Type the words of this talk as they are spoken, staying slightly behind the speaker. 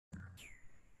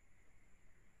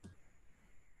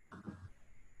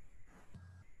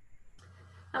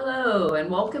Hello, and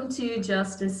welcome to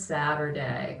Justice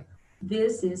Saturday.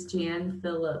 This is Jan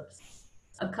Phillips.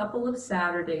 A couple of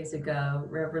Saturdays ago,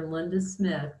 Reverend Linda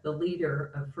Smith, the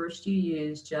leader of First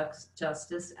UU's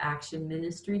Justice Action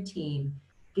Ministry team,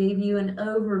 gave you an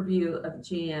overview of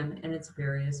JAM and its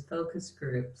various focus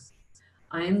groups.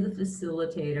 I am the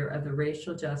facilitator of the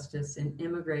Racial Justice and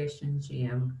Immigration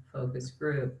JAM focus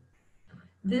group.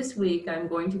 This week, I'm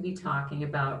going to be talking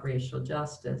about racial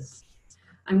justice.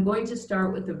 I'm going to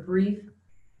start with a brief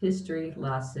history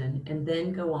lesson and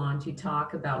then go on to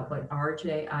talk about what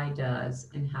RJI does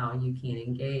and how you can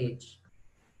engage.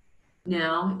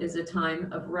 Now is a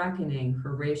time of reckoning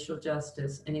for racial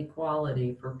justice and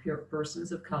equality for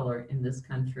persons of color in this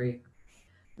country.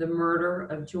 The murder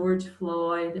of George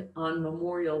Floyd on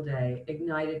Memorial Day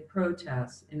ignited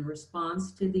protests in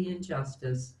response to the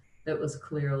injustice that was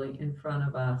clearly in front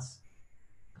of us.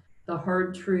 The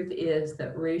hard truth is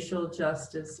that racial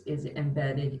justice is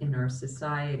embedded in our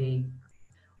society.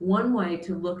 One way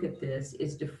to look at this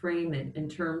is to frame it in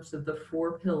terms of the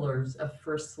four pillars of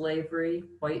first slavery,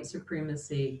 white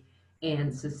supremacy,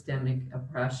 and systemic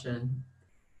oppression.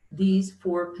 These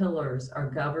four pillars are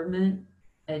government,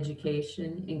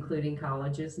 education, including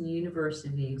colleges and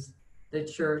universities, the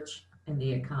church, and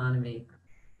the economy.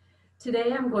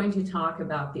 Today, I'm going to talk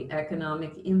about the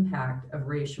economic impact of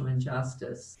racial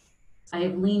injustice. I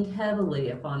have leaned heavily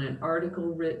upon an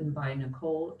article written by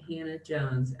Nicole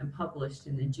Hannah-Jones and published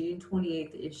in the June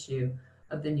 28th issue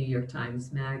of the New York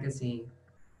Times Magazine.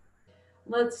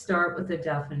 Let's start with the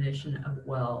definition of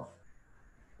wealth.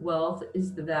 Wealth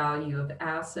is the value of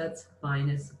assets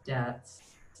minus debts,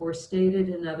 or stated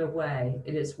another way,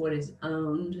 it is what is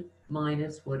owned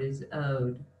minus what is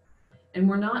owed. And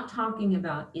we're not talking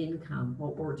about income.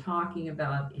 What we're talking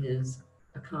about is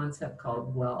a concept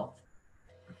called wealth.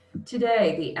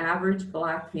 Today, the average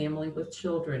Black family with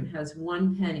children has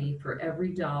 1 penny for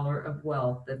every dollar of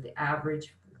wealth that the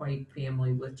average white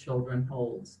family with children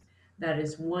holds. That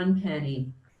is 1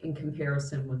 penny in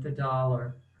comparison with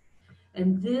 $1.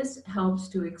 And this helps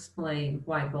to explain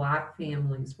why Black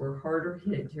families were harder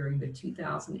hit during the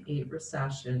 2008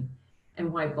 recession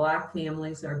and why Black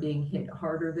families are being hit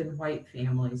harder than white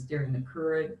families during the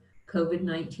current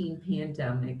COVID-19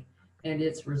 pandemic and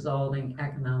its resulting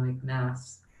economic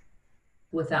mess.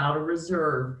 Without a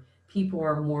reserve, people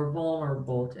are more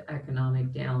vulnerable to economic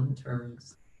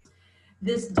downturns.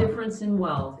 This difference in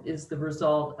wealth is the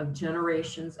result of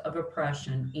generations of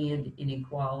oppression and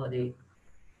inequality.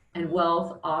 And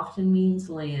wealth often means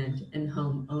land and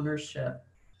home ownership.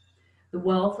 The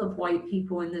wealth of white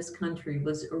people in this country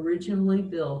was originally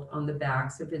built on the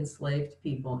backs of enslaved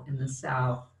people in the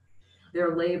South.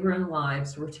 Their labor and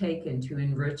lives were taken to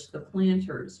enrich the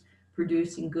planters,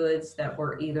 producing goods that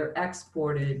were either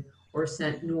exported or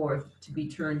sent north to be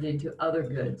turned into other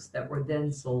goods that were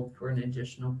then sold for an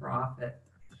additional profit.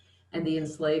 And the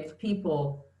enslaved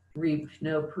people reaped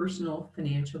no personal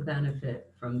financial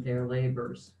benefit from their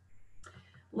labors.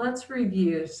 Let's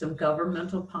review some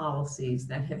governmental policies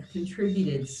that have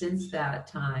contributed since that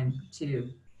time to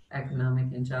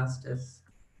economic injustice.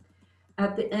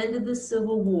 At the end of the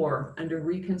Civil War, under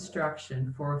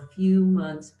Reconstruction, for a few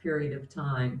months period of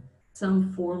time,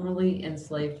 some formerly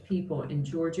enslaved people in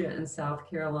Georgia and South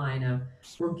Carolina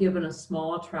were given a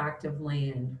small tract of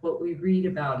land, what we read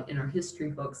about in our history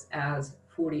books as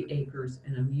 40 acres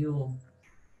and a mule.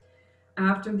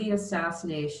 After the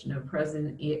assassination of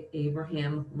President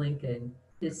Abraham Lincoln,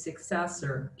 his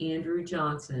successor, Andrew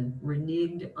Johnson,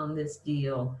 reneged on this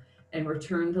deal and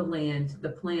returned the land to the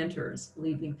planters,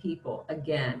 leaving people,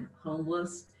 again,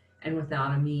 homeless and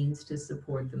without a means to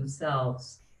support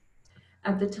themselves.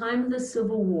 At the time of the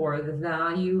Civil War, the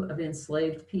value of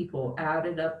enslaved people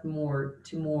added up more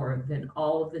than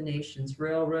all of the nation's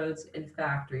railroads and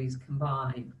factories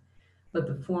combined. But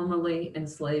the formerly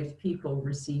enslaved people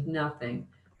received nothing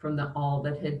from all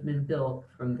that had been built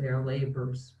from their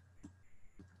labors.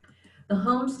 The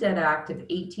Homestead Act of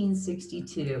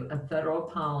 1862, a federal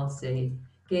policy,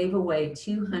 gave away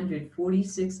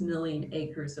 246 million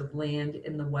acres of land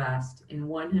in the West in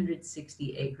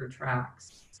 160-acre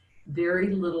tracts. Very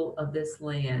little of this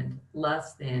land,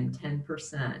 less than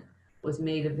 10%, was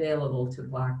made available to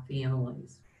Black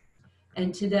families.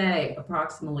 And today,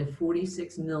 approximately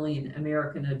 46 million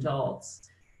American adults,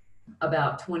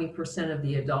 about 20% of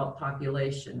the adult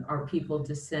population, are people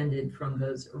descended from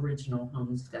those original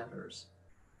homesteaders.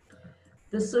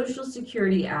 The Social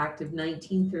Security Act of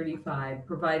 1935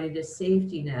 provided a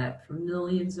safety net for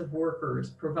millions of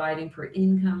workers, providing for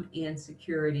income and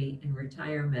security in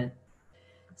retirement.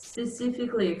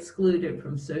 Specifically excluded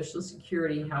from Social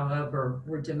Security, however,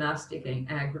 were domestic and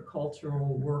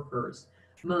agricultural workers,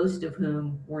 most of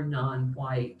whom were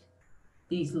non-white.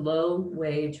 These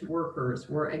low-wage workers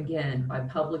were again, by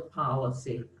public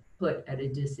policy, put at a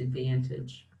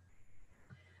disadvantage.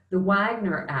 The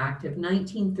Wagner Act of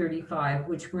 1935,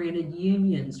 which granted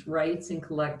unions rights in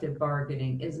collective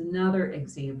bargaining, is another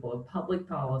example of public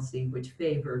policy which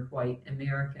favored white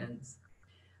Americans.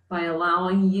 By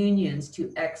allowing unions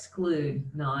to exclude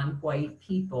non-white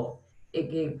people,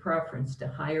 it gave preference to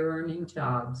higher earning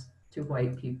jobs to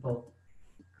white people.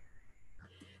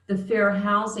 The Fair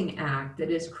Housing Act, that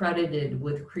is credited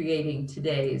with creating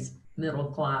today's middle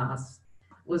class,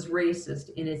 was racist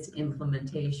in its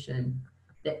implementation.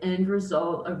 The end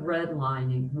result of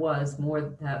redlining was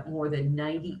that more than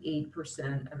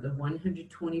 98% of the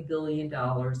 $120 billion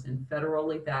in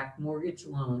federally backed mortgage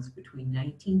loans between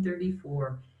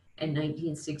 1934 and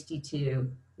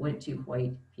 1962 went to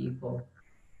white people.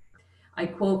 I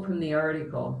quote from the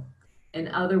article, "In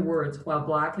other words, while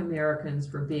Black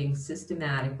Americans were being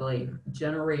systematically,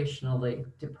 generationally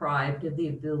deprived of the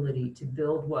ability to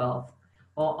build wealth,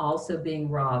 while also being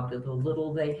robbed of the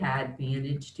little they had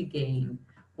managed to gain,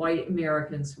 white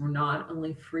Americans were not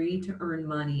only free to earn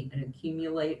money and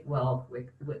accumulate wealth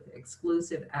with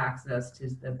exclusive access to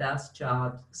the best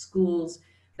jobs, schools,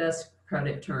 best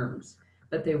credit terms,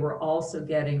 but they were also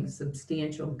getting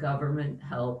substantial government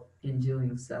help in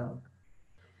doing so."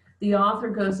 The author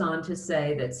goes on to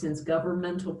say that since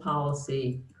governmental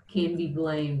policy can be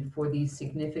blamed for these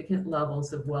significant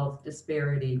levels of wealth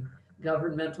disparity,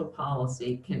 governmental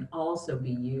policy can also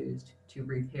be used to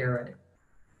repair it.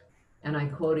 And I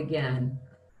quote again,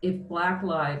 "If Black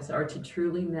lives are to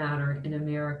truly matter in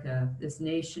America, this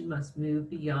nation must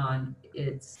move beyond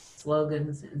its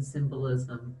slogans and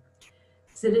symbolism.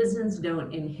 Citizens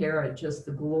don't inherit just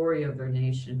the glory of their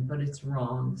nation, but its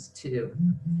wrongs too.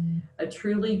 A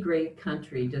truly great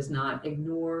country does not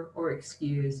ignore or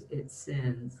excuse its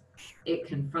sins. It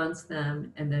confronts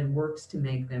them and then works to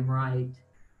make them right.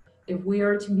 If we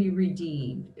are to be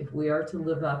redeemed, if we are to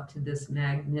live up to this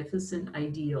magnificent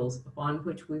ideals upon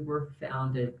which we were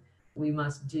founded, we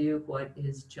must do what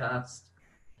is just.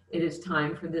 It is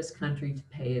time for this country to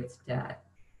pay its debt.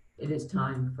 It is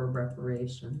time for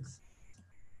reparations."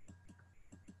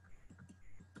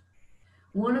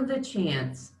 One of the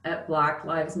chants at Black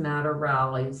Lives Matter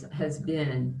rallies has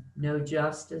been no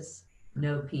justice,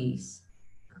 no peace.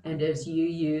 And as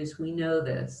UUs, we know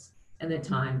this, and the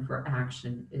time for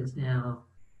action is now.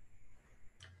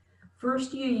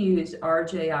 First UU's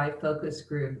RJI focus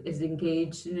group is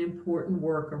engaged in important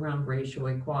work around racial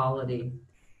equality.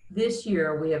 This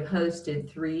year, we have hosted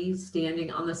 3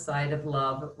 Standing on the Side of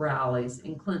Love rallies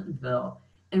in Clintonville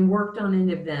and worked on an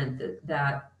event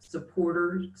that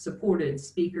supported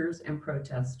speakers and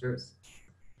protesters.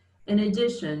 In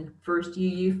addition, First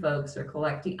UU folks are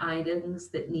collecting items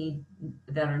that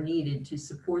are needed to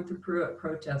support the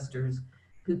protesters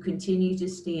who continue to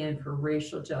stand for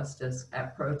racial justice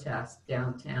at protests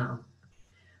downtown.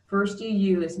 First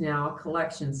UU is now a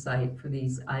collection site for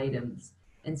these items,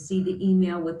 and see the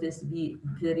email with this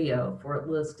video for a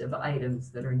list of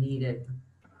items that are needed.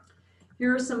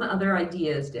 Here are some other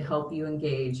ideas to help you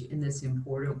engage in this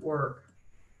important work.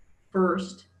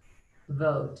 First,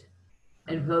 vote,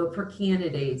 and vote for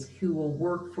candidates who will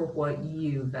work for what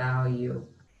you value.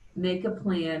 Make a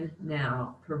plan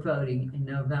now for voting in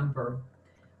November.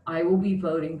 I will be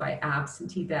voting by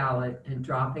absentee ballot and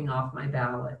dropping off my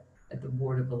ballot at the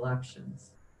Board of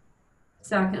Elections.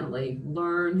 Secondly,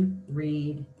 learn,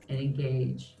 read, and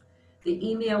engage. The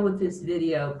email with this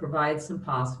video provides some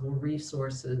possible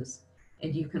resources,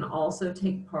 and you can also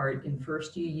take part in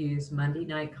First UU's Monday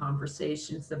night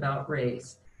conversations about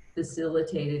race,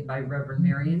 facilitated by Reverend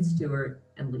Marion Stewart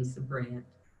and Lisa Brandt.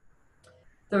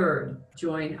 Third,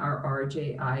 join our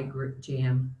RJI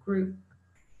Jam group.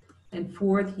 And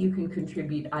fourth, you can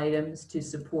contribute items to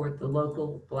support the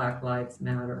local Black Lives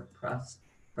Matter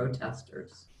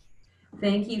protesters.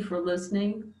 Thank you for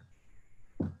listening.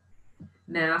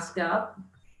 Mask up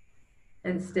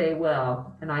and stay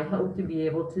well. And I hope to be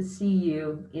able to see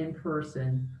you in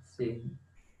person soon.